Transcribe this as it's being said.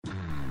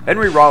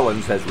Henry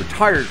Rollins has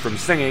retired from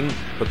singing,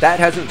 but that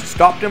hasn't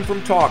stopped him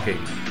from talking.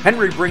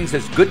 Henry brings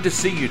his Good to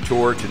See You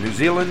tour to New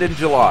Zealand in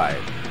July.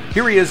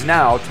 Here he is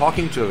now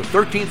talking to the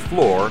 13th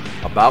floor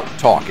about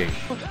talking.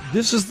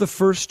 This is the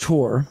first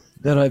tour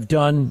that I've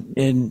done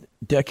in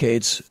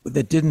decades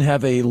that didn't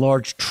have a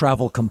large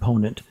travel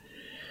component.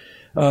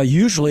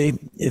 Usually,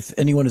 if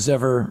anyone has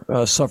ever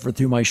suffered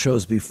through my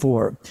shows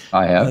before,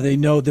 I have. They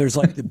know there's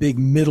like the big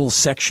middle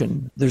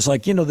section. There's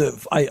like,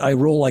 I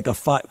roll like a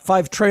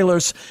five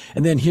trailers,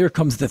 and then here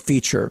comes the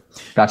feature.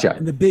 Gotcha.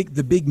 And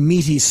the big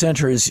meaty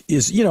center is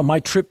my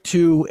trip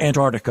to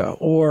Antarctica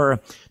or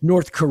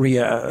North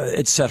Korea,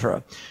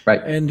 etc.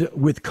 Right. And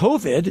with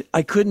COVID,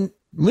 I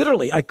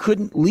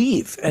couldn't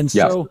leave, and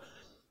so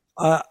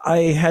I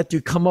had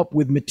to come up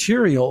with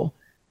material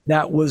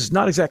that was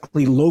not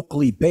exactly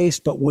locally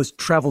based, but was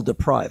travel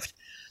deprived.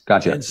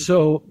 Gotcha. And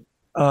so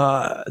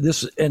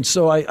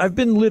I've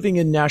been living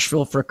in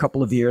Nashville for a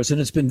couple of years,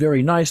 and it's been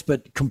very nice,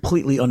 but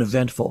completely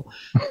uneventful.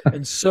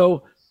 And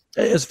so,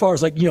 as far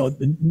as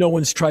no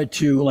one's tried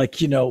to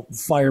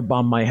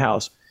firebomb my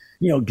house.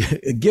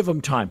 Give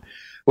them time.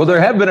 Well, there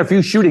have been a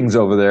few shootings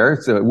over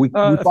there, so we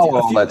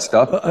follow all that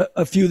stuff.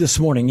 A few this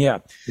morning, yeah.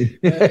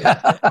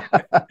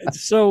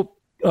 So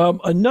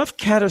enough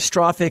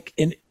catastrophic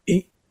and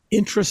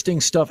interesting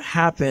stuff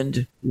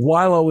happened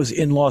while I was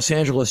in Los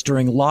Angeles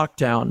during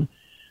lockdown,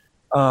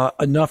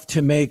 enough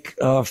to make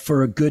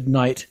for a good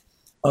night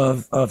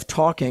of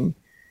talking.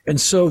 And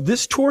so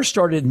this tour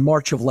started in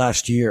March of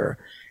last year,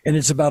 and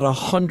it's about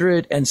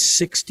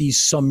 160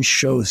 some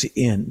shows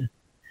in.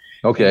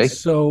 Okay. And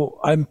so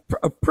I'm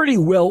a pretty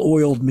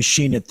well-oiled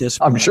machine at this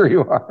point. I'm sure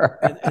you are.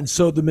 and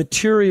so the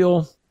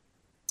material,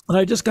 and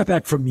I just got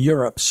back from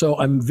Europe, so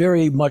I'm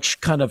very much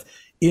kind of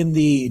in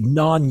the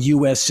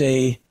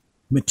non-USA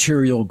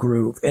material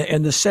groove.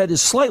 And the set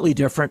is slightly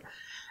different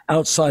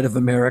outside of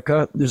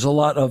America. There's a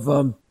lot of,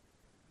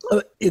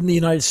 in the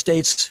United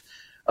States,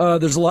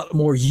 there's a lot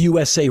more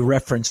USA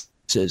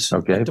references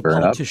to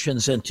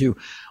politicians and to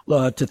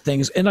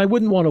things. And I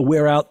wouldn't want to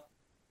wear out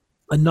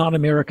a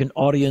non-American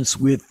audience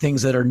with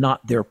things that are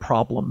not their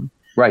problem.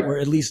 Right. Or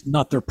at least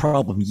not their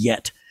problem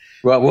yet.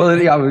 Well, I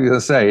was going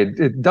to say,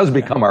 it does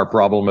become our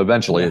problem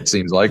eventually, it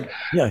seems like.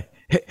 Yeah.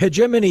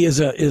 Hegemony is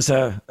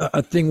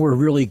a thing we're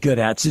really good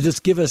at. So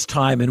just give us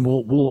time, and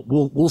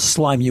we'll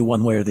slime you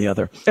one way or the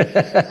other.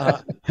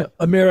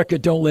 America,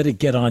 don't let it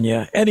get on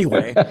you.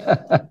 Anyway,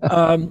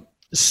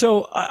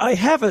 so I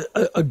have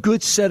a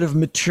good set of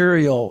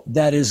material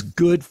that is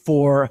good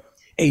for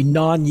a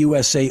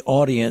non-USA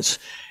audience,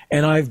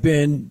 and I've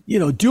been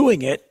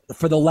doing it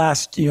for the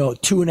last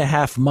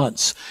 2.5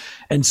 months.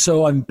 And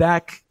so I'm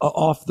back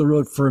off the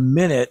road for a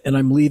minute, and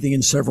I'm leaving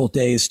in several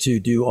days to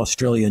do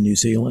Australia and New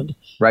Zealand.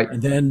 Right.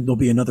 And then there'll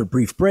be another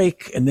brief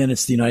break, and then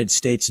it's the United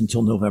States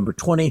until November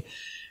 20.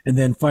 And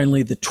then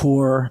finally the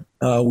tour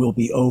will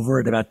be over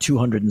at about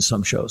 200 and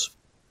some shows.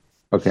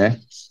 Okay.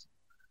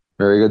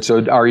 Very good. So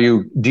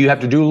do you have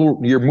to do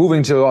you're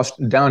moving to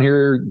down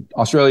here,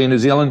 Australia and New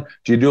Zealand.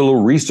 Do you do a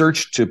little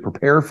research to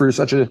prepare for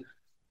such a,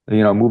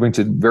 moving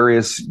to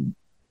various,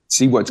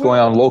 see what's going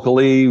on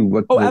locally?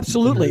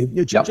 Absolutely.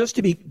 Just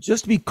to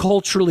be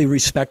culturally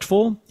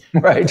respectful.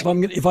 Right. If I'm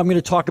going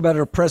to talk about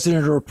a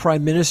president or a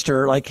prime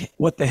minister, like,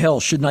 what the hell,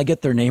 shouldn't I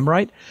get their name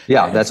right?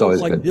 Yeah, that's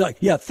always good.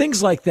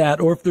 Things like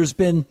that. Or if there's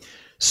been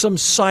some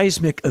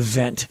seismic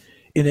event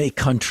in a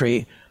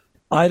country,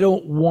 I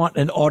don't want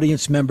an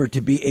audience member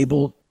to be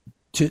able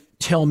to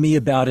tell me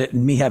about it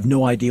and me have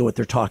no idea what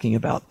they're talking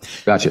about.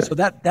 Gotcha. So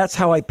that's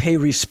how I pay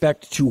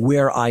respect to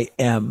where I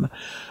am.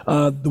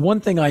 The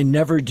one thing I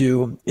never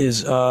do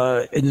is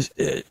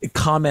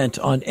comment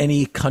on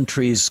any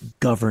country's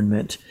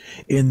government,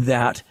 in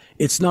that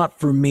it's not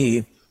for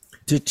me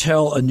to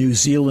tell a New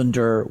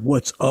Zealander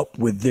what's up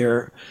with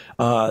their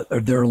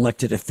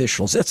elected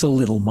officials. That's a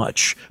little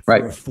much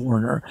for a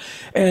foreigner.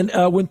 And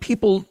when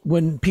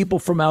people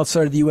from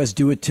outside of the U.S.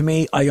 do it to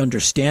me, I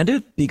understand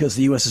it, because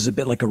the U.S. is a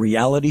bit like a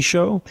reality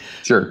show.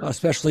 Sure.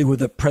 Especially with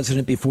the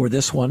president before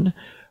this one.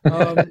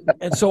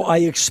 And so I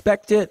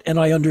expect it and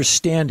I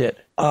understand it,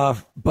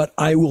 but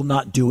I will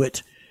not do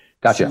it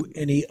to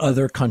any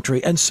other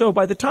country. And so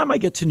by the time I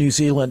get to New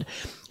Zealand,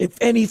 if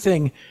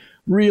anything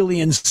really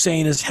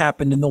insane has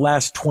happened in the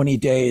last 20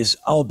 days,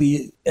 I'll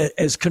be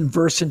as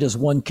conversant as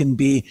one can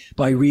be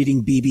by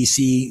reading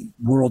BBC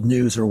World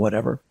News or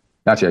whatever.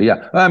 Gotcha.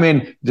 Yeah. I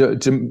mean,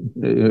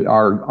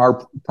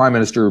 our prime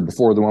minister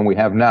before the one we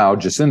have now,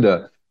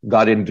 Jacinda,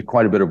 got into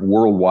quite a bit of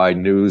worldwide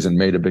news and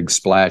made a big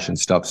splash and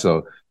stuff.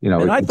 So,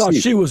 and I thought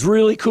she was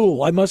really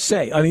cool, I must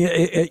say. I mean,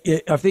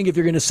 I think if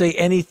you're going to say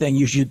anything,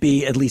 you should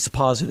be at least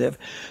positive.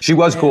 She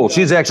was cool.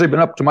 She's actually been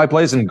up to my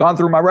place and gone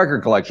through my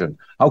record collection.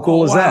 How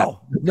cool is that?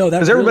 No, that's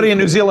because everybody really in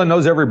New Zealand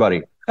knows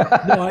everybody.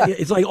 No,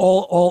 it's like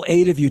all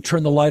 8 of you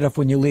turn the light off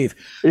when you leave.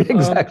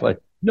 Exactly.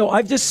 No,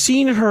 I've just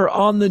seen her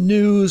on the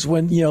news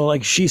when,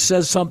 like, she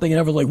says something and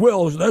everyone's like,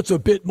 well, that's a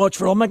bit much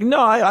for her. I'm like,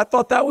 no, I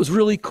thought that was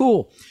really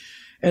cool.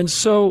 And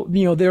so,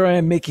 there I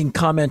am making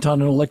comment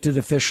on an elected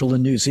official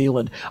in New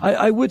Zealand.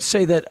 I would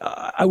say that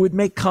I would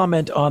make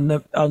comment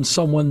on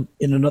someone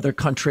in another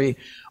country,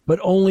 but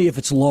only if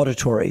it's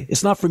laudatory.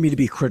 It's not for me to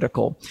be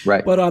critical.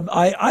 Right. But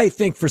I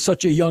think for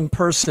such a young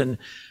person,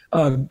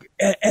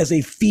 as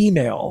a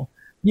female,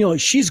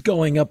 she's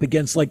going up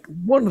against like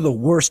one of the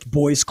worst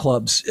boys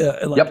clubs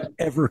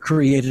ever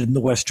created in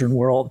the Western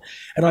world.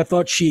 And I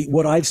thought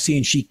what I've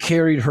seen, she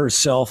carried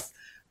herself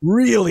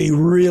really,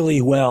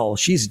 really well.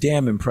 She's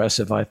damn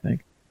impressive, I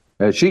think.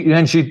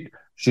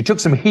 She took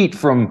some heat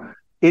from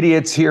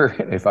idiots here,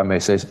 if I may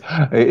say so,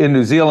 in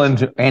New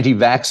Zealand,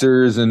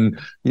 anti-vaxxers and,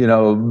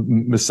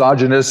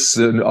 misogynists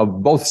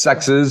of both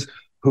sexes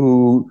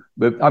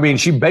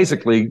she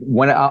basically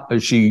went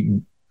out, she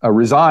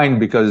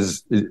resigned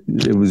because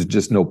it was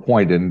just no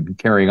point in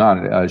carrying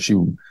on.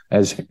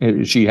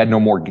 She had no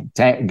more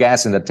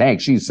gas in the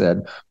tank, she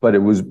said, but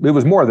it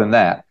was more than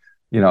that.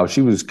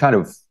 She was kind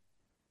of,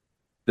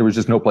 there was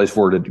just no place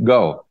for her to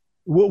go.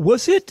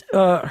 Was it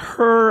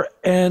her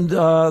and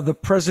the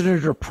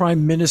president or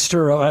prime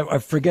minister? I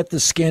forget the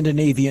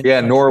Scandinavian. Yeah,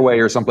 country. Norway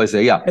or someplace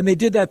there. Yeah. And they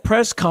did that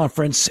press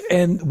conference,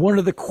 and one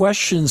of the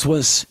questions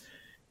was,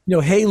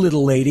 hey,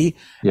 little lady.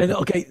 Yeah. And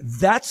okay,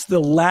 that's the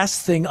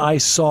last thing I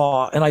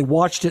saw, and I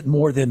watched it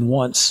more than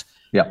once.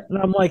 Yeah. And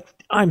I'm like,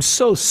 I'm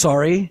so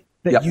sorry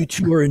that you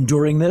two are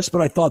enduring this,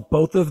 but I thought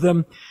both of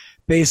them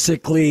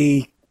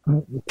basically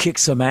kick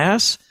some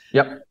ass.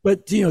 Yep.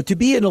 But, to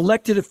be an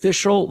elected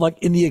official, like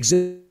in the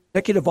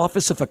executive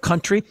office of a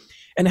country,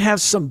 and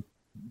have some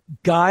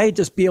guy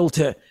just be able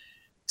to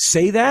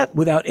say that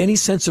without any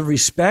sense of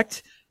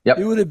respect,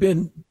 it would have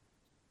been,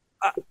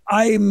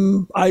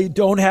 I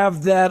don't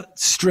have that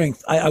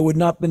strength. I would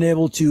not have been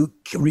able to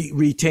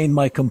retain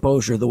my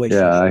composure the way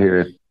I hear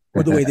it.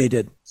 or the way they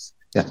did.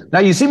 Yeah. Now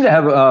you seem to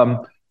have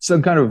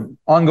some kind of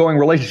ongoing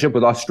relationship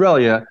with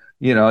Australia.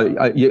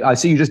 I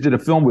see you just did a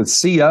film with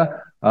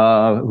Sia,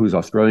 who's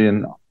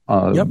Australian.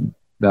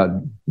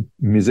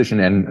 Musician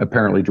and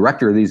apparently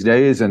director these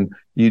days, and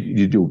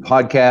you do a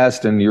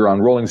podcast, and you're on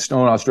Rolling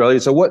Stone Australia.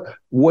 So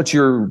what's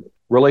your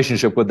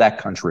relationship with that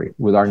country,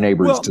 with our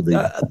neighbors to the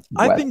west?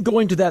 I've been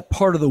going to that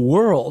part of the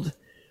world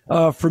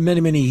for many,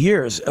 many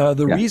years.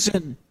 The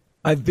reason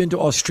I've been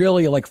to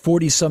Australia like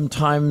 40 some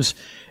times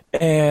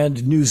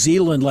and New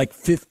Zealand like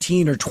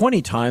 15 or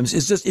 20 times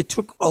is just it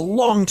took a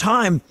long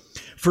time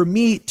for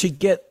me to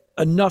get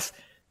enough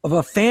of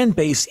a fan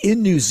base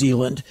in New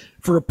Zealand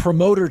for a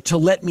promoter to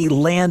let me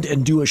land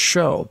and do a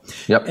show.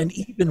 Yep. And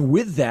even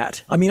with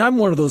that, I'm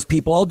one of those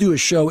people, I'll do a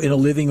show in a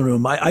living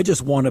room. I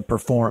just want to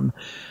perform.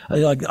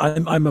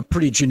 I'm a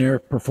pretty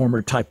generic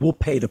performer type. We'll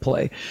pay to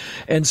play.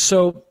 And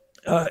so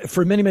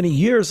for many, many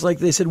years, like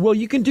they said, well,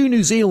 you can do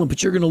New Zealand,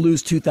 but you're going to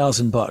lose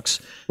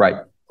 $2,000. Right.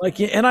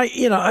 And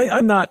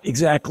I'm not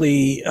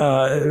exactly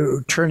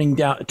turning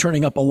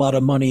up a lot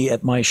of money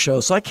at my show,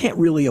 so I can't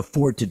really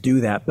afford to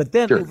do that. But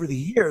then over the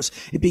years,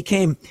 it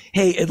became,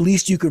 hey, at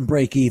least you can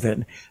break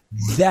even.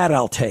 That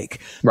I'll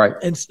take. Right.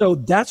 And so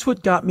that's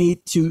what got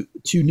me to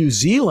New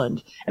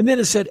Zealand. And then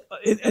it said,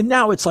 and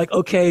now it's like,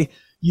 okay,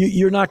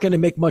 you're not going to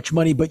make much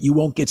money, but you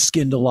won't get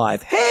skinned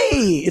alive.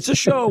 Hey, it's a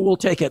show. We'll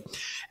take it.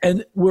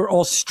 And we're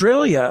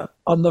Australia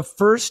on the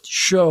first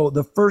show,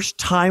 the first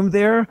time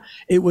there,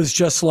 it was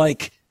just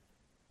like,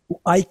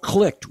 I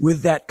clicked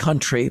with that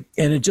country,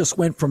 and it just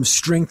went from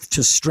strength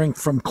to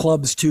strength, from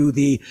clubs to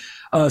the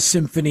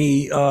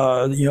symphony,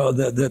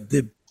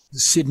 the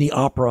Sydney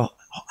Opera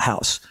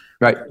House,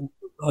 right?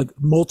 Like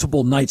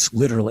multiple nights,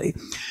 literally.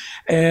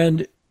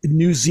 And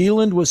New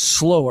Zealand was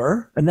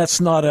slower, and that's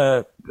not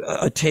a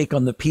take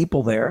on the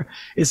people there.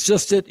 It's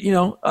just that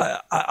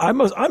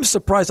I'm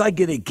surprised I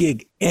get a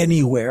gig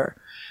anywhere,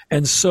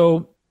 and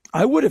so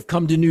I would have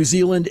come to New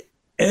Zealand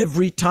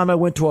every time I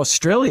went to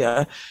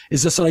Australia.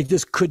 Is just that I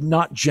just could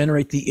not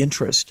generate the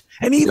interest.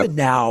 And even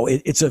now,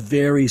 it's a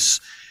very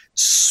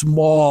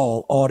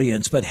small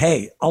audience. But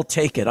hey, I'll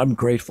take it. I'm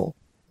grateful.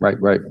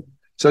 Right.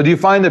 So do you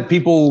find that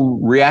people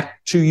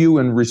react to you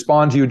and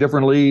respond to you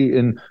differently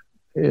in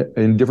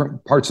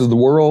different parts of the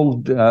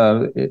world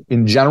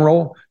in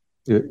general?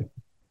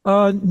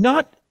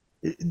 Not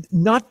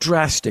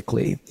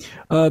drastically.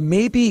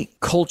 Maybe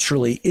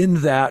culturally,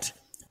 in that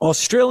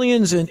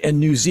Australians and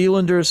New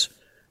Zealanders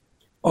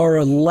are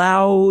a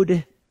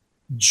loud,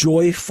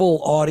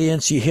 joyful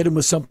audience. You hit them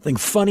with something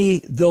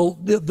funny, they'll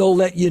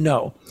let you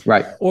know.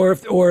 Right. Or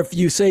if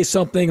you say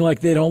something like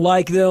they don't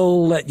like,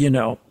 they'll let you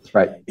know.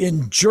 Right.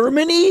 In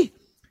Germany,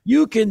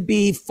 you can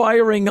be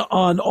firing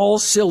on all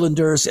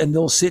cylinders and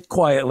they'll sit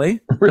quietly.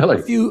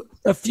 Really?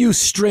 A few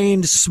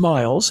strained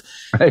smiles.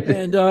 Right.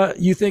 And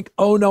you think,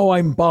 oh no,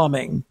 I'm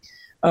bombing.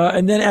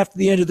 And then after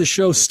the end of the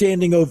show,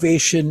 standing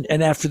ovation.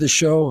 And after the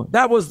show,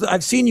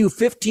 I've seen you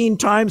 15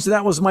 times.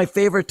 That was my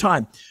favorite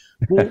time.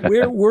 Well,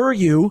 where were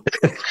you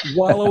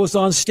while I was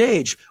on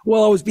stage?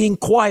 Well, I was being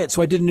quiet,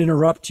 so I didn't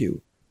interrupt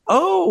you.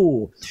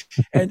 Oh,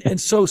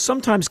 and so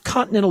sometimes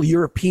continental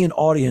European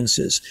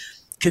audiences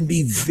can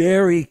be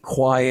very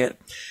quiet,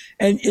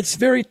 and it's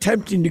very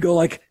tempting to go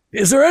like,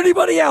 is there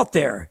anybody out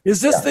there?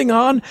 Is this thing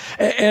on?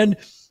 And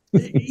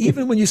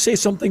even when you say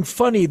something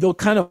funny, they'll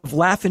kind of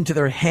laugh into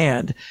their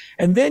hand.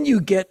 And then you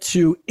get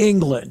to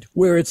England,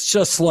 where it's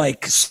just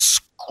like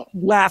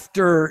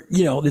laughter,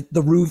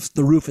 the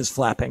roof is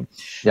flapping.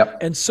 Yep.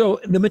 And so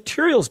the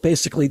material is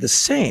basically the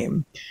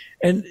same.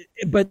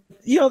 But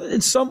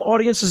in some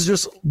audiences,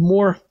 just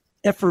more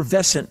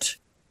effervescent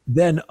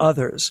than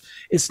others.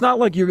 It's not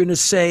like you're going to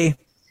say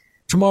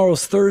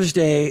tomorrow's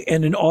Thursday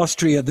and in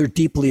Austria, they're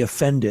deeply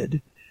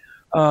offended.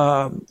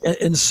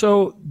 And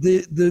so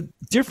the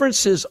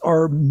differences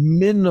are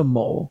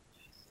minimal.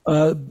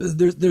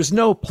 There's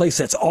no place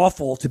that's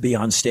awful to be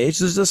on stage.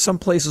 There's just some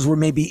places where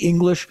maybe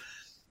English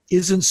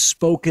isn't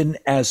spoken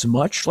as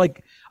much.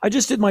 Like I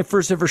just did my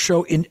first ever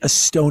show in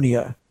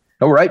Estonia.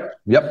 Oh, right.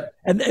 Yep.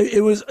 And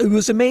it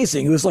was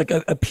amazing. It was like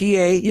a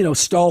PA,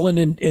 Stalin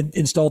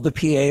installed the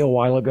PA a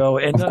while ago.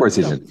 And of course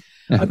he did.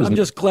 I'm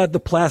just glad the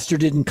plaster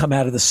didn't come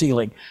out of the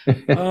ceiling.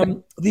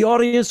 The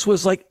audience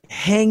was like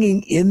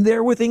hanging in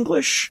there with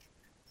English,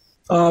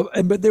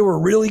 but they were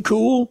really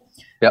cool.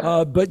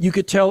 Yep. But you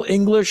could tell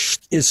English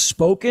is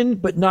spoken,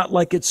 but not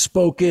like it's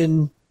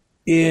spoken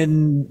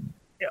in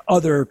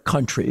other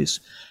countries.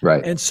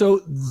 Right. And so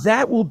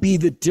that will be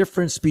the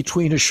difference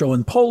between a show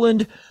in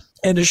Poland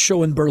and a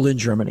show in Berlin,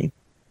 Germany.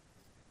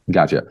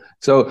 Gotcha.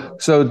 So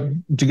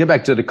to get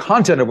back to the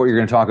content of what you're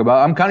going to talk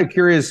about, I'm kind of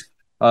curious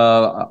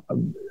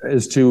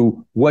as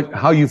to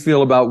how you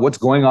feel about what's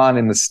going on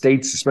in the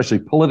States, especially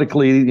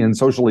politically and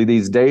socially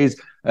these days.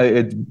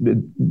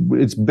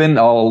 It's been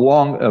a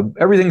long,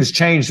 everything's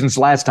changed since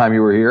last time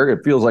you were here.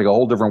 It feels like a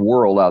whole different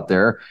world out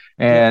there.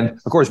 And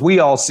of course, we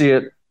all see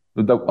it.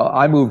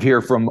 I moved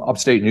here from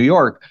upstate New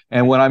York.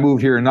 And when I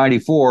moved here in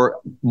 94,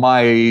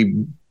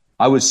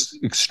 I was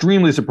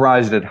extremely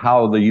surprised at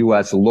how the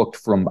U.S. looked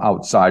from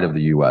outside of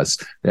the U.S.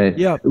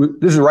 Yeah.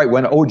 This is right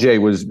when OJ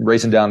was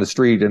racing down the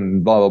street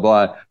and blah, blah,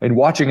 blah. And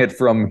watching it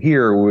from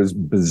here was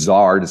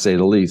bizarre, to say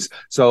the least.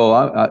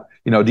 So,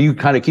 do you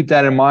kind of keep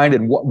that in mind?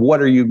 And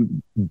what are you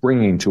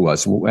bringing to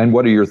us? And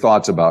what are your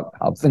thoughts about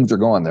how things are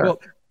going there?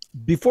 Well,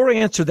 before I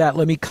answer that,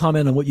 let me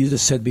comment on what you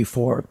just said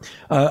before.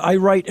 I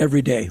write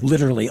every day.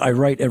 Literally, I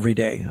write every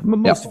day.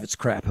 Most of it's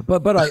crap,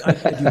 but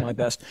I do my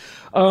best.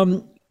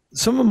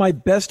 Some of my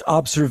best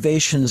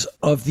observations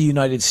of the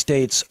United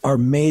States are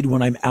made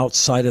when I'm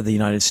outside of the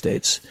United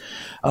States.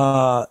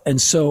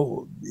 And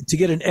so to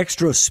get an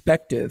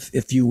extrospective,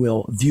 if you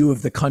will, view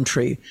of the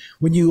country,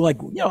 when you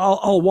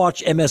I'll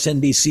watch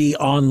MSNBC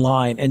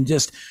online and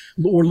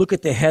or look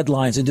at the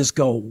headlines and just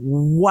go,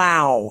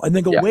 wow. And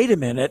then go, wait a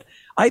minute,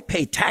 I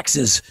pay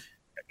taxes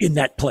in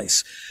that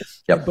place.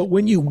 Yep. But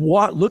when you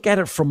look at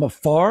it from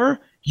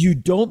afar, you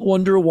don't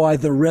wonder why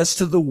the rest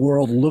of the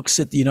world looks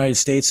at the United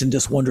States and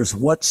just wonders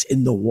what's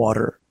in the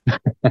water.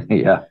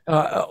 Yeah.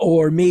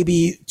 Or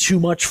maybe too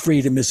much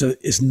freedom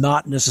is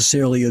not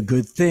necessarily a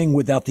good thing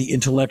without the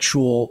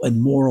intellectual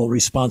and moral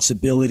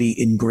responsibility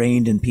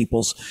ingrained in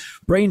people's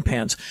brain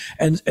pans.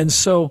 And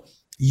so,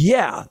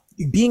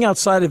 being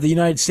outside of the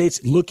United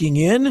States, looking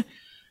in,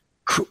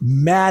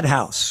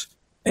 madhouse.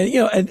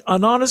 And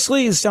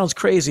honestly, it sounds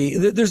crazy.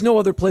 There's no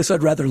other place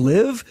I'd rather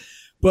live.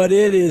 But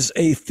it is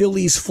a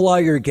Phillies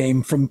Flyer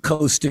game from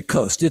coast to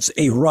coast. It's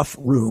a rough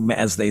room,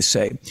 as they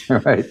say.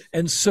 Right.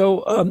 And so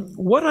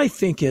what I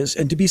think is,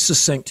 and to be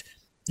succinct,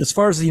 as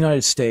far as the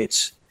United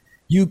States,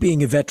 you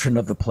being a veteran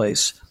of the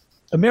place,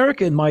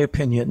 America, in my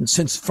opinion,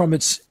 since from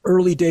its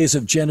early days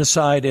of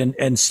genocide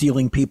and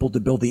stealing people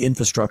to build the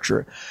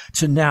infrastructure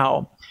to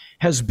now,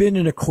 has been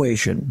an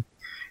equation.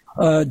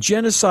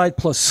 Genocide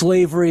plus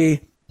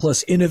slavery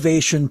plus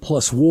innovation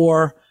plus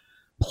war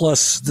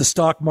plus the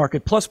stock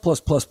market, plus.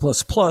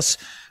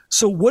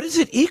 So what does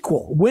it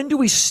equal? When do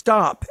we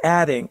stop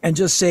adding and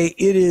just say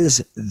it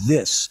is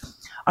this?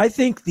 I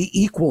think the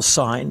equal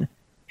sign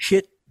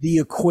hit the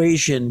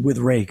equation with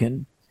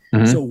Reagan.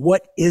 Mm-hmm. So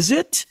what is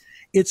it?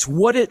 It's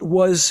what it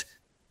was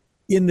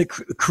in the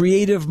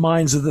creative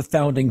minds of the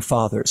founding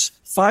fathers.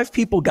 5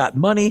 people got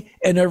money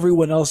and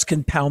everyone else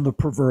can pound the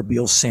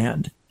proverbial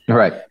sand.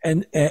 Right.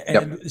 And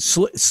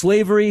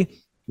slavery,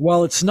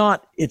 while it's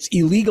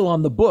illegal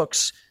on the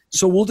books,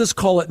 so we'll just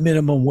call it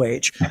minimum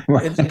wage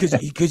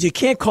because you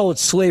can't call it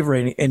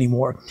slavery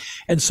anymore.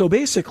 And so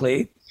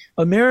basically,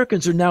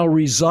 Americans are now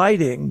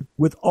residing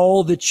with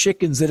all the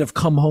chickens that have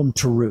come home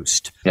to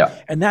roost. Yeah.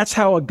 And that's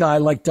how a guy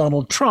like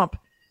Donald Trump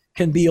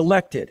can be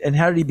elected. And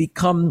how did he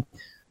become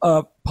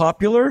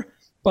popular?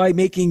 By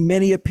making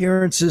many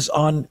appearances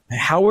on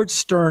Howard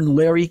Stern,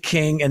 Larry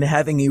King, and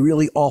having a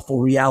really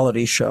awful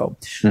reality show.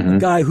 Mm-hmm. A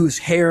guy whose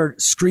hair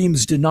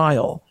screams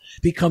denial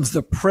becomes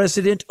the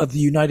president of the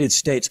United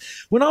States.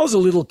 When I was a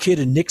little kid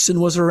and Nixon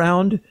was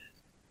around,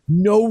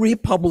 no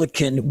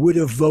Republican would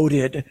have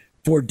voted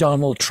for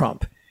Donald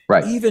Trump.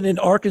 Right. Even in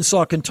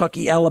Arkansas,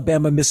 Kentucky,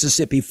 Alabama,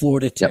 Mississippi,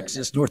 Florida,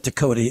 Texas, North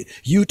Dakota,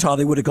 Utah,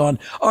 they would have gone,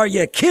 are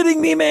you kidding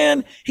me,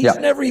 man? He's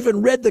never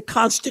even read the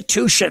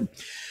Constitution.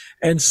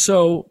 And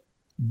so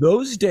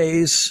those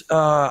days,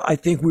 I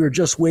think we were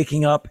just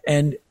waking up,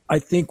 and I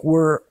think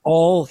we're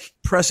all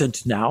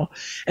present now.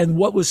 And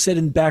what was said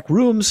in back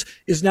rooms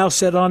is now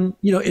said on,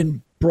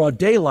 in broad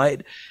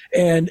daylight,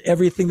 and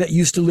everything that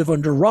used to live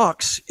under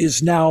rocks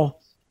is now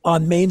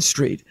on Main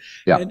Street.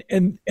 Yeah.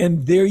 And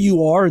there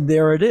you are, and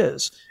there it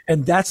is.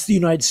 And that's the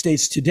United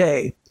States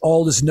today.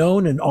 All is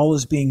known and all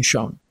is being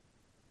shown.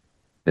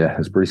 Yeah,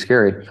 it's pretty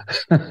scary.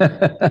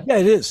 Yeah,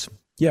 it is.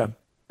 Yeah.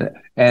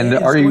 And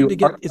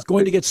it's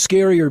going to get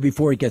scarier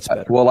before it gets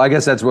better. Well, I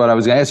guess that's what I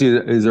was going to ask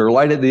you. Is there a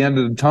light at the end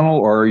of the tunnel,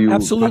 or are you?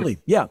 Absolutely.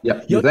 Yeah.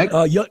 You think?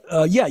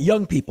 Yeah.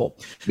 Young people.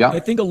 Yeah. I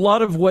think a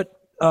lot of what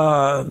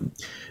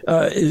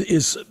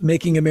is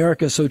making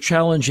America so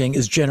challenging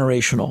is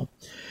generational.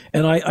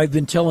 And I've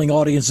been telling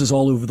audiences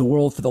all over the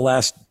world for the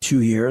last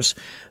 2 years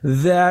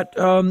that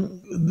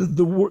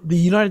the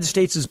United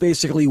States is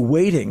basically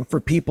waiting for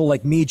people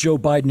like me, Joe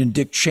Biden, and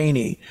Dick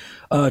Cheney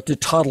to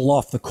toddle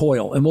off the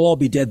coil, and we'll all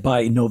be dead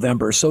by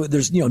November. So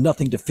there's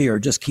nothing to fear.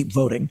 Just keep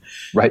voting.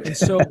 Right. And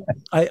so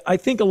I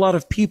think a lot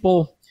of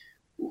people,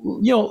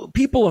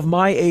 people of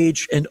my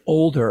age and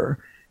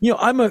older.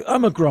 I'm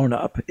a grown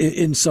up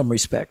in some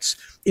respects,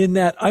 in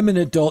that I'm an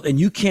adult, and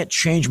you can't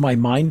change my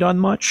mind on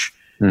much.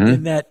 Mm-hmm.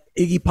 In that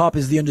Iggy Pop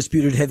is the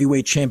undisputed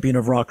heavyweight champion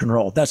of rock and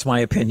roll. That's my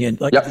opinion.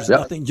 There's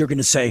nothing you're going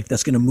to say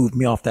that's going to move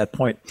me off that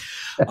point.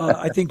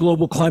 I think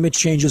global climate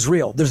change is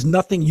real. There's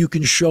nothing you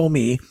can show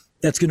me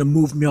that's going to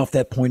move me off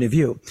that point of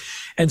view.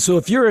 And so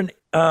if you're an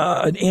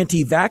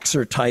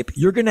anti-vaxxer type,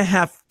 you're going to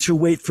have to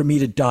wait for me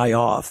to die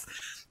off,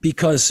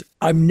 because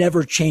I'm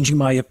never changing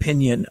my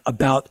opinion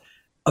about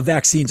a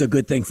vaccine's a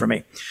good thing for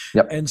me.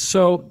 Yep. And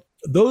so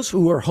those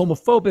who are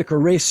homophobic or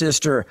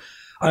racist or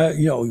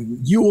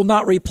you will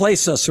not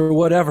replace us or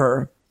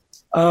whatever,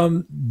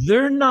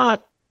 they're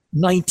not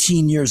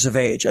 19 years of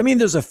age. I mean,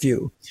 there's a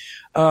few.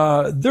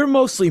 They're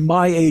mostly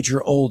my age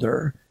or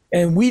older,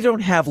 and we don't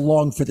have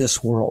long for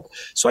this world.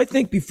 So I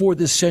think before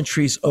this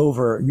century's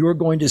over, you're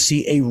going to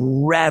see a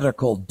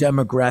radical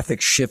demographic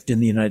shift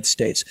in the United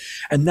States.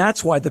 And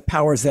that's why the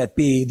powers that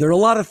be, there are a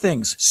lot of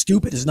things.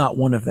 Stupid is not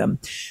one of them.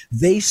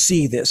 They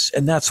see this,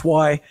 and that's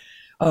why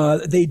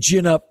they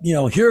gin up,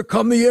 here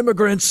come the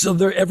immigrants. So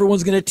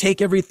everyone's going to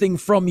take everything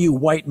from you,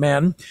 white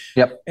man.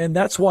 Yep. And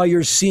that's why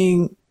you're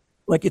seeing,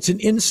 like, it's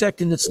an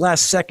insect in its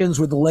last seconds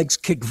where the legs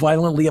kick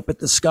violently up at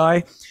the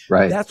sky.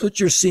 Right. That's what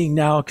you're seeing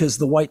now, because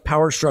the white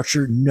power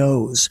structure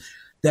knows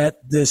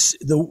that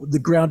the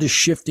ground is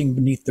shifting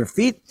beneath their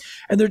feet,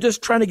 and they're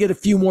just trying to get a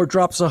few more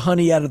drops of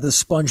honey out of the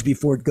sponge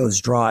before it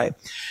goes dry.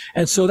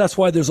 And so that's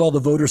why there's all the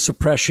voter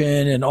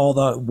suppression and all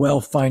the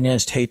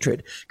well-financed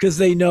hatred, because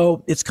they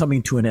know it's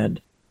coming to an end.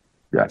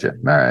 Gotcha.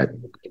 All right.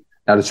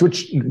 Now to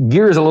switch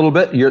gears a little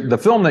bit, the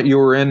film that you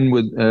were in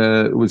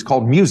was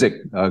called Music.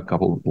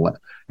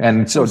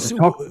 And so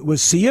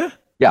was Sia?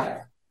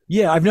 Yeah.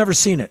 Yeah, I've never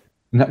seen it.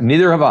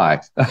 Neither have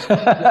I.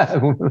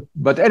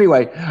 But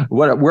anyway,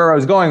 where I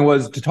was going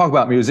was to talk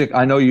about music.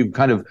 I know you've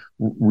kind of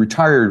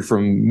retired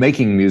from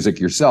making music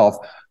yourself.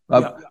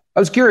 I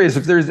was curious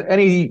if there's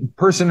any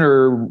person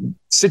or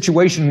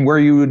situation where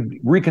you would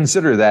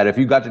reconsider that if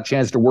you got the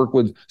chance to work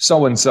with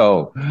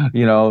so-and-so,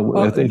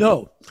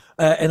 No.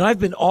 And I've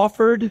been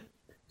offered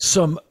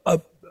some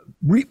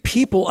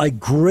people I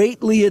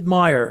greatly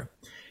admire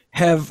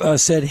have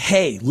said,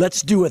 hey,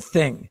 let's do a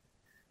thing.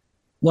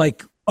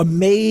 Like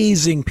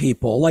amazing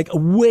people,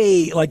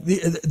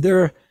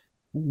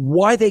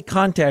 why they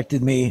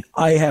contacted me,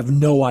 I have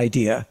no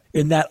idea,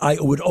 in that I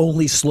would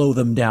only slow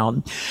them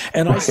down.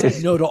 And I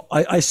said no to,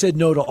 I said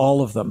no to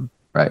all of them.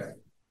 Right.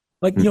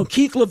 Like,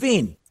 Keith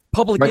Levine,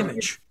 Public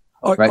Image.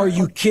 Are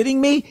you kidding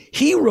me?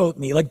 He wrote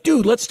me like,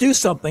 dude, let's do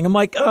something. I'm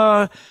like,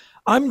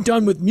 I'm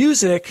done with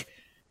music.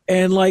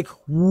 And like,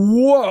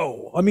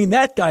 whoa. I mean,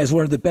 that guy is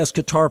one of the best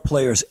guitar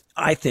players,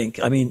 I think.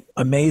 I mean,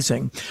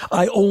 amazing.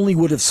 I only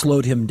would have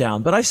slowed him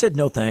down, but I said,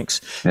 no,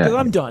 thanks. Because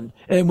I'm done.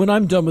 And when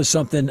I'm done with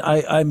something,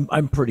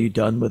 I'm pretty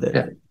done with it.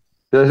 Yeah.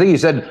 The thing you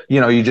said,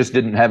 you just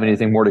didn't have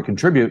anything more to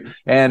contribute.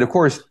 And of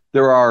course,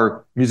 there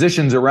are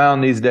musicians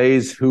around these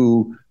days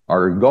who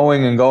are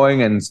going and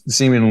going and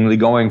seemingly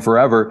going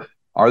forever.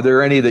 Are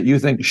there any that you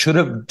think should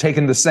have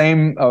taken the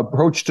same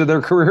approach to their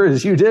career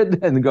as you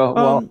did and go,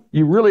 well,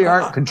 you really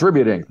aren't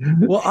contributing?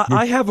 Well,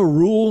 I have a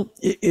rule.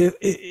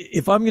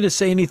 If I'm going to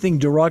say anything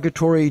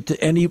derogatory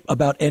to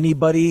about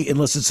anybody,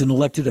 unless it's an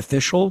elected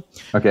official,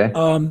 okay,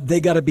 they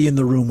got to be in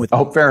the room with me.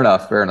 Oh, fair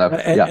enough.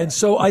 And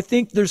so I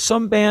think there's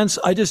some bands,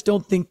 I just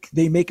don't think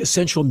they make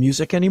essential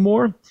music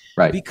anymore.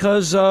 Right.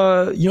 Because,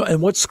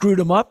 and what screwed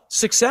them up?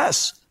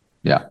 Success.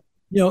 Yeah.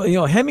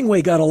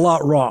 Hemingway got a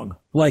lot wrong,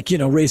 like,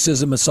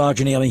 racism,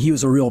 misogyny. I mean, he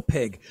was a real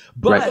pig.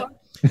 But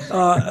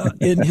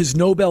in his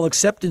Nobel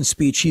acceptance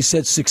speech, he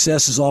said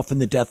success is often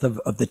the death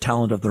of the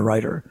talent of the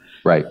writer.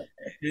 Right.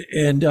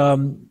 And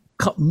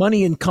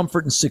money and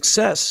comfort and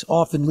success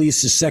often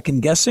leads to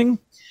second guessing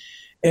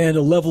and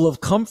a level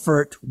of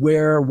comfort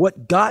where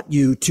what got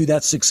you to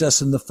that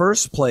success in the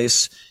first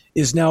place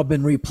is now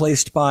been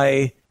replaced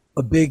by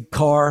a big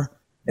car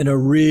and a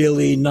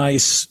really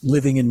nice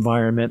living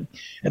environment.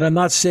 And I'm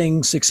not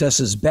saying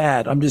success is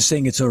bad. I'm just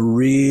saying it's a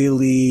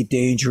really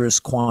dangerous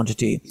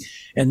quantity,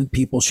 and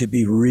people should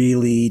be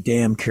really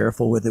damn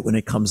careful with it when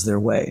it comes their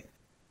way.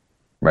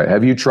 Right.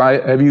 Have you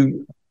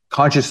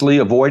consciously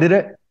avoided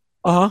it?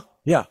 Yeah.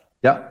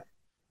 Yeah.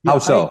 How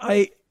so?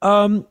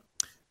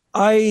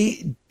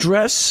 I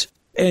dress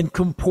and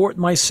comport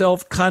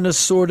myself kind of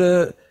sort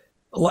of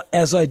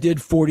as I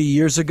did 40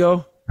 years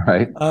ago.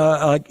 Right.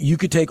 You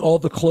could take all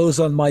the clothes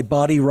on my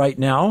body right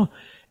now.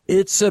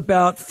 It's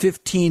about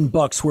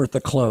 $15 worth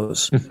of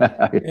clothes.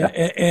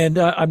 And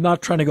I'm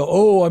not trying to go,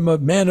 oh, I'm a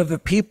man of the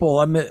people.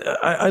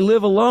 I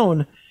live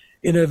alone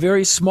in a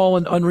very small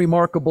and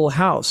unremarkable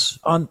house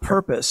on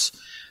purpose.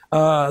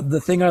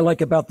 The thing I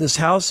like about this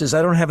house is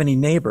I don't have any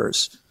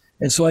neighbors.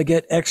 And so I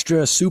get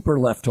extra super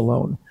left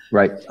alone.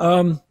 Right.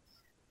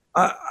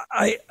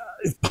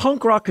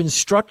 Punk rock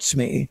instructs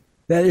me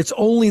that it's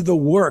only the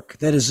work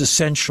that is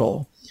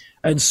essential.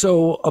 And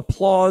so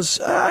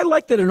applause, I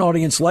like that an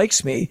audience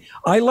likes me.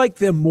 I like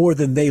them more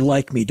than they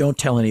like me. Don't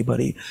tell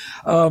anybody.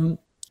 And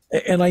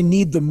I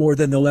need them more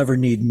than they'll ever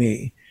need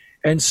me.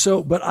 And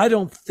so, but I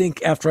don't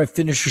think after I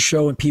finish a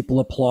show and people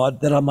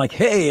applaud that I'm like,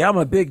 hey, I'm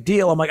a big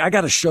deal. I'm like, I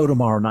got a show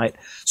tomorrow night.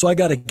 So I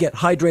got to get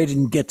hydrated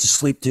and get to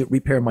sleep to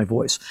repair my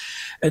voice.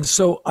 And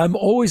so I'm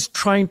always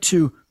trying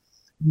to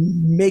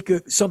make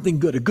something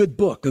good, a good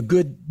book, a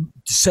good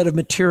set of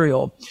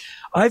material.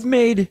 I've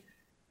made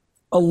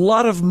a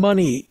lot of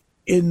money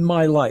in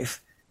my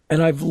life,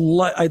 and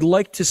I'd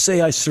like to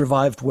say I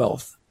survived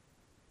wealth.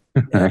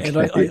 And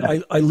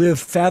I live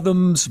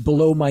fathoms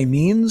below my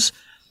means,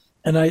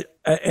 and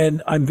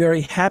I'm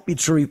very happy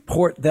to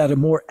report that a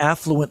more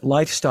affluent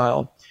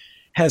lifestyle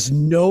has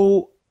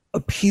no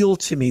appeal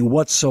to me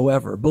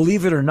whatsoever.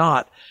 Believe it or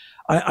not,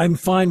 I'm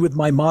fine with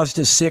my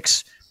Mazda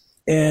 6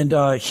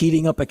 and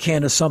heating up a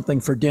can of something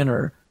for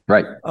dinner.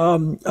 Right.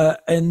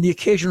 And the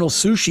occasional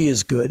sushi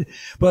is good,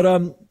 but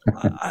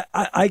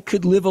I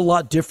could live a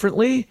lot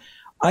differently.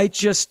 I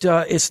just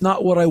it's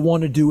not what I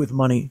want to do with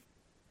money.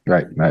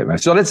 Right.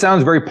 So that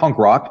sounds very punk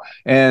rock,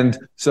 and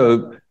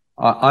so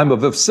I'm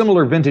of a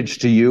similar vintage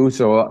to you.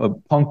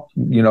 So punk,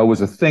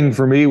 was a thing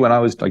for me when I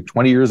was like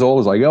 20 years old. I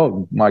was like,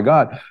 oh my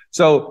God.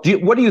 So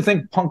what do you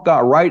think punk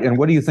got right, and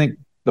what do you think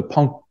the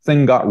punk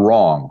thing got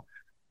wrong?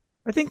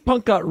 I think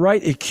punk got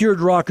right. It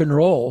cured rock and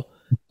roll.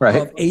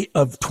 Right.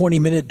 Of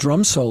 20-minute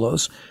drum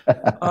solos.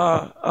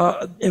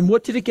 And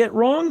what did it get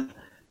wrong?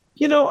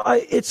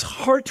 It's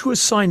hard to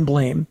assign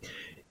blame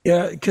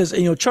because,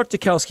 Chuck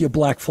Dukowski of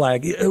Black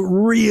Flag, a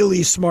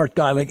really smart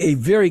guy, like a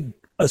very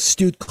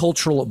astute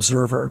cultural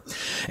observer.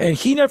 And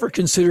he never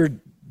considered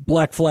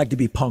Black Flag to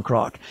be punk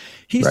rock.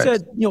 He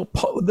said,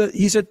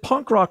 he said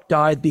punk rock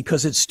died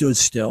because it stood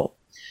still.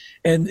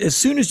 And as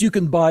soon as you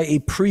can buy a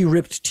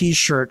pre-ripped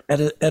T-shirt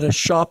at a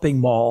shopping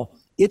mall,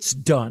 it's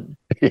done.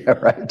 Yeah,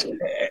 right.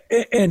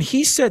 And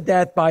he said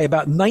that by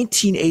about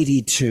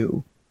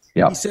 1982.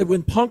 Yeah. He said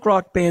when punk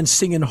rock bands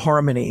sing in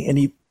harmony, and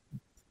he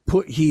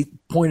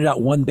pointed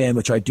out one band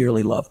which I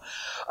dearly love.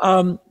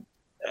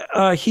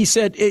 He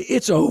said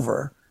it's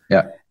over.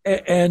 Yeah.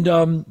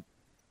 And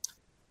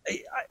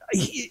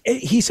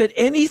he said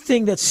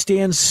anything that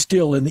stands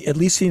still at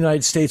least in the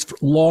United States for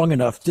long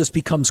enough just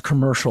becomes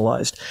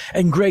commercialized.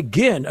 And Greg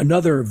Ginn,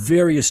 another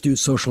very astute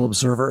social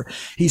observer,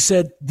 he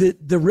said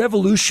the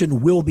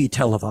revolution will be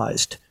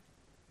televised.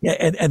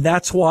 And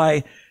that's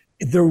why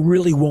there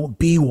really won't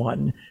be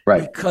one.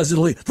 Right. Because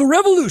the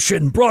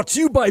revolution brought to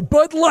you by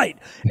Bud Light.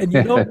 And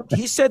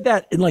he said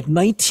that in like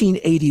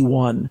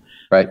 1981.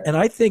 Right. And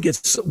I think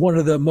it's one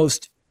of the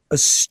most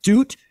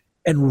astute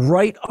and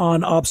right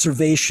on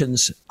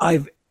observations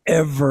I've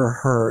ever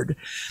heard.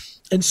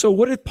 And so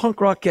what did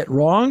punk rock get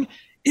wrong?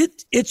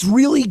 It's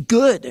really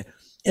good.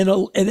 And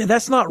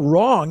that's not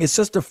wrong. It's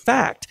just a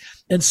fact.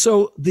 And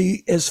so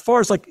as far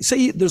as like,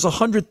 say there's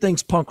 100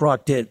 things punk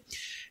rock did,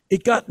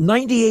 it got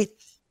 98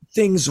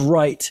 things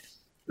right.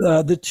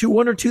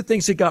 One or two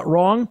things it got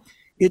wrong,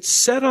 it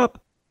set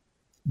up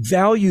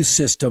value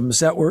systems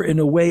that were in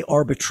a way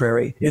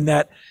arbitrary, in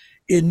that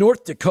in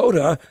North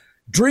Dakota,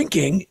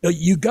 drinking,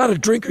 you got to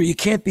drink or you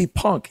can't be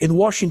punk. In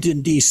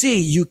Washington, D.C.,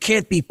 you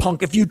can't be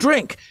punk if you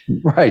drink.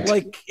 Right.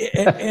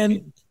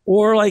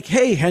 Or like,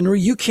 hey, Henry,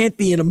 you can't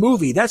be in a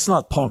movie. That's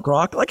not punk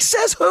rock. Like,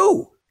 says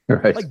who?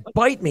 Right. Like,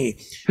 bite me.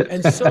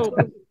 And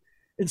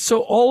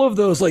so all of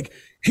those, like,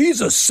 he's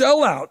a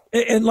sellout.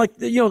 And like,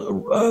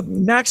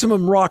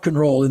 Maximum Rock and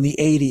Roll in the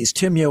 80s,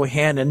 Tim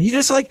Yohannan,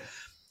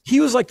 he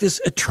was like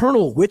this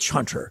eternal witch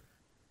hunter.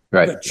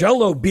 Right.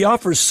 Jello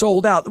Biafra's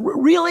sold out.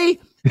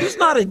 Really? There's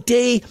not a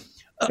day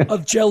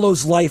of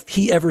Jello's life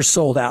he ever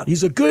sold out.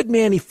 He's a good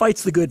man. He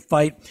fights the good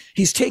fight.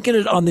 He's taken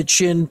it on the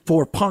chin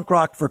for punk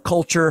rock, for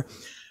culture,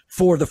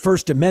 for the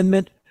First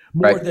Amendment,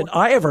 more than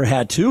I ever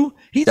had to.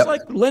 He's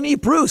like Lenny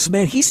Bruce,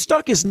 man. He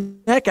stuck his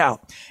neck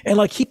out and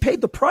like he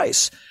paid the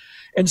price.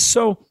 And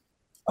so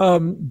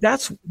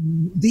that's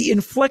the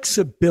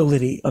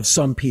inflexibility of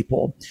some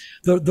people,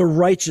 the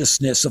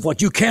righteousness of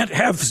like, you can't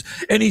have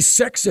any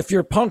sex if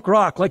you're punk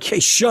rock. Like, hey,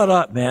 shut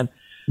up, man.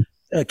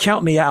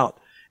 Count me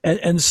out.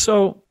 And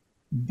so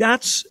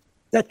that's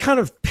that kind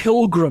of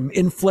pilgrim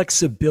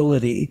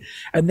inflexibility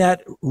and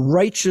that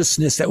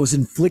righteousness that was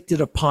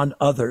inflicted upon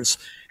others.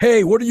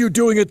 Hey, what are you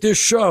doing at this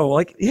show?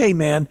 Like, hey,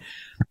 man,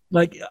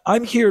 Like,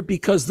 I'm here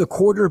because the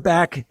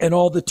quarterback and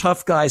all the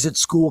tough guys at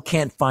school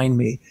can't find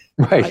me.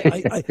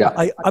 Right.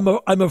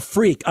 I'm a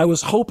freak. I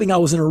was hoping I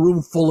was in a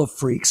room full of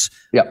freaks.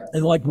 Yeah.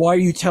 And like, why are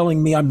you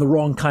telling me I'm the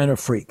wrong kind of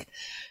freak?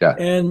 Yeah.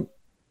 And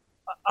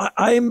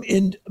I'm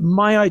in,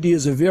 my idea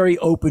is a very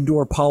open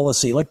door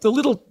policy. Like the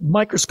little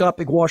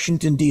microscopic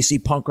Washington, D.C.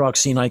 punk rock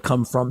scene I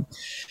come from.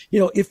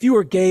 If you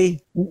are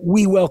gay,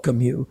 we welcome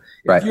you.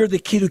 Right. If you're the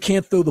kid who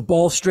can't throw the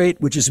ball straight,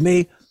 which is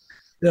me,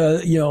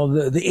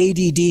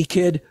 the ADD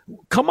kid,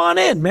 come on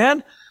in,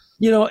 man.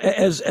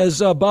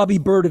 As Bobby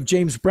Bird of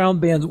James Brown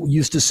Band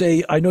used to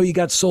say, I know you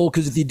got soul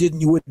because if you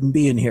didn't, you wouldn't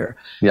be in here.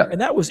 Yeah.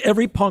 And that was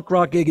every punk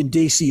rock gig in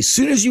DC. As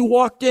soon as you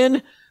walked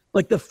in,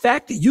 like the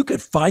fact that you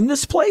could find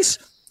this place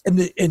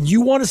and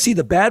you want to see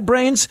the Bad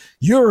Brains,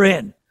 you're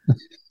in.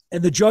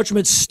 And the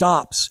judgment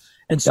stops.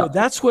 And so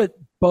that's what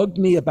bugged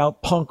me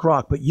about punk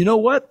rock. But you know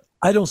what?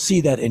 I don't see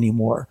that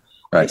anymore.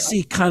 Right. I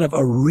see kind of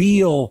a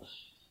real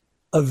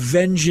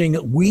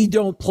avenging, we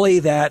don't play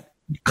that,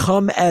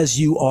 come as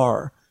you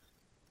are.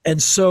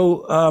 And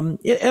so,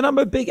 and I'm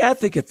a big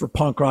advocate for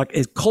punk rock.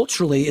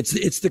 Culturally,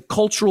 it's the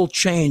cultural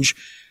change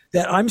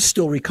that I'm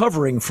still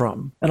recovering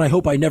from, and I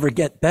hope I never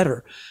get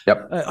better.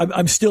 Yep.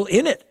 I'm still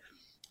in it,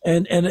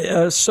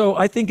 and so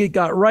I think it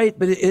got right,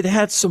 but it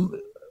had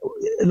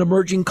an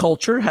emerging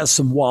culture has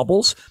some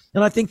wobbles,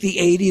 and I think the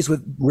 '80s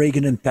with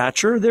Reagan and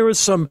Thatcher, there was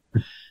some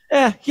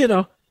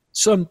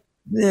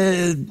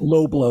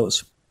low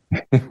blows.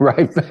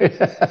 Right.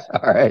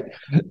 All right.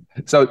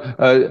 So,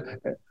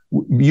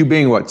 you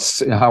being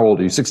how old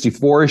are you?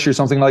 64-ish or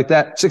something like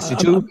that?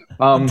 62?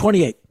 I'm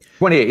 28.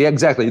 28. Yeah,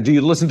 exactly. Do you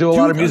listen to a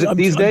lot of music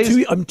these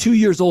days? I'm 2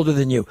 years older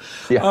than you.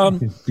 Yeah.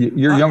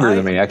 You're younger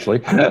than me,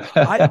 actually.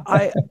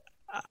 I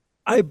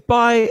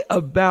buy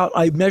about,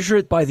 I measure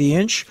it by the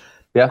inch.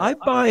 Yeah. I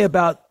buy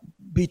about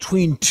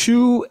between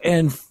 2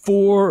 and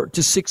 4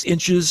 to 6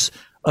 inches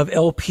of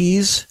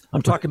LPs.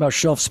 I'm talking about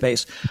shelf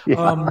space.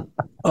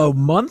 A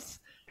month.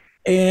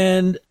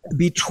 And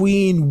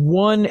between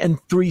 1 and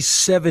 3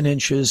 7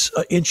 inches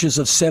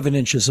of 7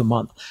 inches a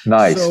month.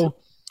 Nice. So,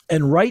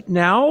 and right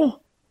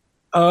now,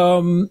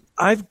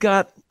 I've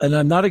got, and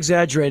I'm not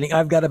exaggerating,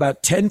 I've got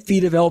about 10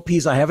 feet of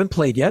LPs I haven't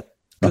played yet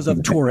because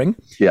I'm touring.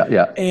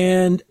 Yeah.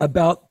 And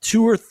about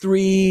 2 or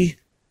 3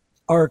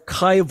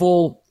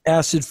 archival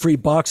acid-free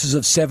boxes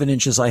of 7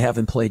 inches I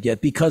haven't played yet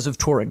because of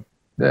touring.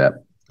 Yeah.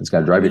 It's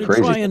going to drive you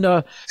crazy.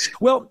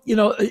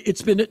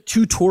 It's been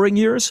 2 touring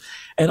years,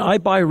 and I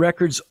buy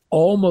records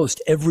almost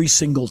every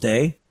single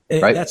day.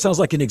 Right. That sounds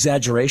like an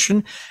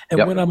exaggeration.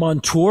 And when I'm on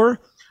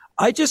tour,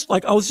 I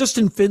was just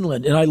in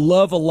Finland, and I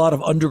love a lot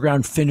of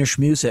underground Finnish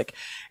music.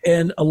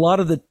 And a lot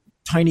of the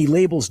tiny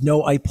labels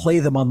know I play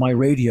them on my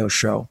radio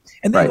show.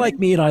 And they like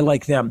me, and I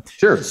like them.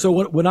 Sure.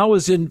 So when I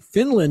was in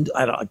Finland,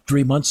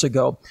 3 months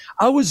ago,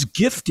 I was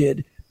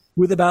gifted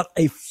with about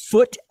 1.5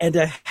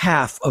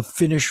 feet of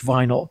Finnish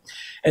vinyl.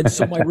 And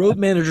so my road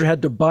manager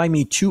had to buy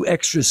me 2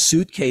 extra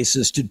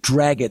suitcases to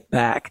drag it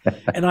back.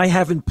 And I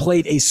haven't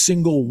played a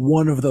single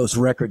one of those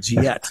records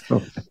yet.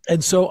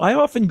 And so I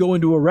often go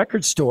into a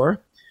record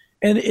store,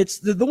 and it's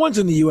the ones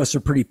in the US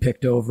are pretty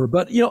picked over,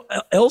 but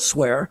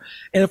elsewhere.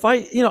 And if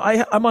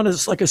I'm on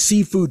a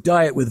seafood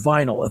diet with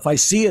vinyl. If I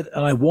see it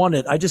and I want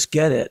it, I just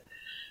get it.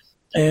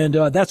 And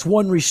that's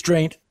one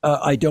restraint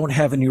I don't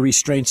have any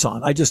restraints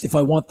on. If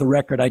I want the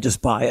record, I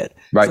just buy it.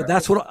 Right. So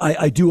that's what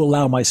I do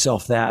allow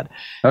myself that.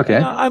 Okay.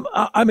 I'm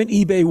an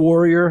eBay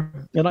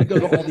warrior, and I go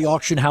to all the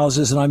auction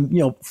houses, and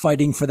I'm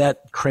fighting for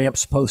that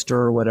Cramps poster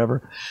or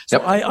whatever. So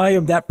I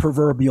am that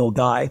proverbial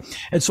guy.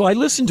 And so I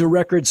listen to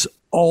records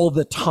all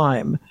the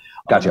time.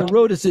 Gotcha. On the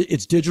road,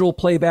 it's digital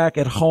playback.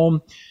 At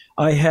home,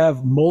 I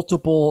have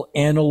multiple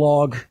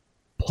analog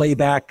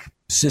playback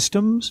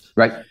systems.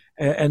 Right.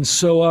 And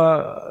so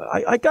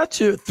I got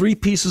to 3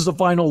 pieces of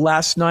vinyl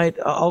last night.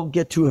 I'll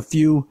get to a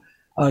few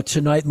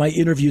tonight. My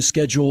interview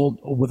schedule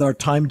with our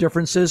time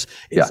differences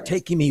is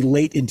taking me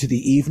late into the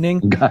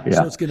evening.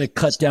 So it's going to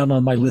cut down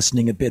on my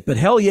listening a bit. But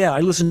hell yeah, I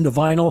listen to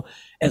vinyl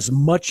as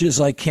much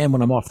as I can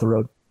when I'm off the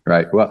road.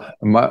 Right. Well,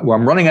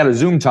 I'm running out of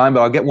Zoom time,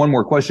 but I'll get one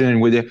more question in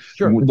with you.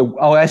 Sure.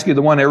 I'll ask you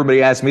the one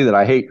everybody asks me that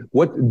I hate.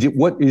 What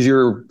is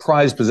your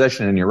prized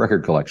possession in your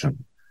record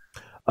collection?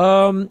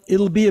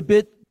 It'll be a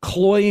bit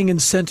cloying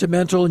and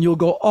sentimental, and you'll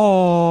go,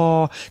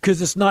 oh,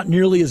 because it's not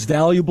nearly as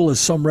valuable as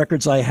some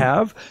records I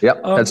have.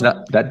 Yep,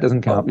 that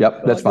doesn't count.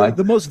 Yep, that's fine.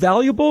 The most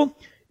valuable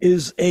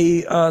is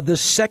the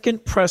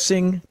second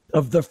pressing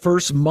of the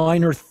first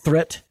Minor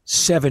Threat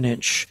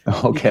 7-inch.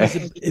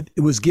 Okay. It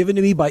was given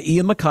to me by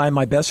Ian MacKay,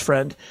 my best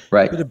friend.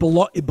 Right. But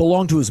it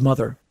belonged to his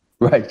mother.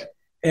 Right.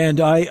 And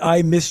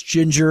I miss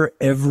Ginger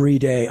every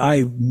day.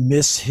 I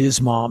miss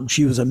his mom.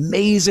 She was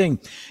amazing.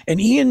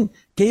 And Ian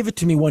gave it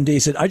to me one day. He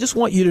said, I just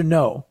want you to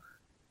know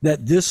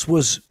that this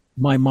was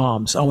my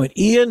mom's. I went,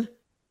 Ian,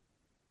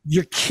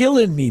 you're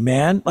killing me,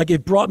 man. Like,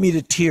 it brought me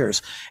to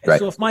tears. And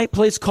so if my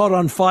place caught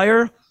on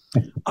fire,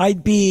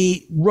 I'd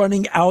be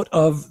running out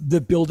of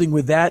the building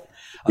with that.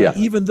 Yeah.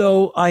 even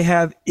though I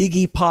have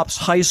Iggy Pop's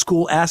high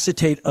school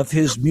acetate of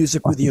his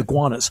music with the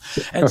iguanas.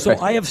 And so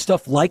I have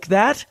stuff like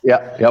that.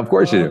 Yeah. Yeah. Of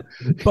course you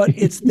do. But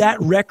it's that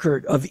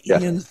record of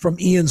from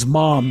Ian's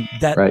mom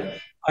that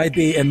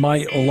and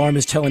my alarm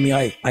is telling me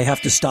I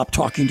have to stop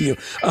talking to you.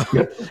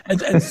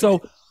 And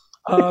so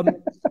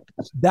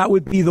that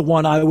would be the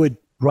one I would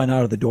run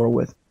out of the door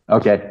with.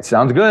 Okay,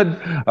 sounds good.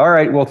 All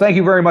right. Well, thank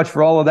you very much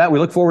for all of that. We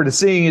look forward to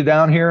seeing you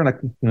down here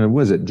in,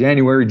 what is it,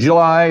 January,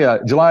 July,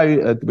 at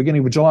the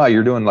beginning of July.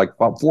 You're doing like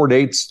about 4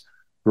 dates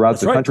throughout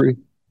the country.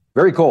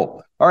 Very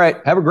cool. All right.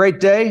 Have a great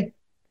day.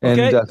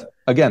 And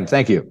again,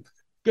 thank you.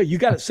 Good. You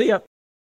got it. See ya.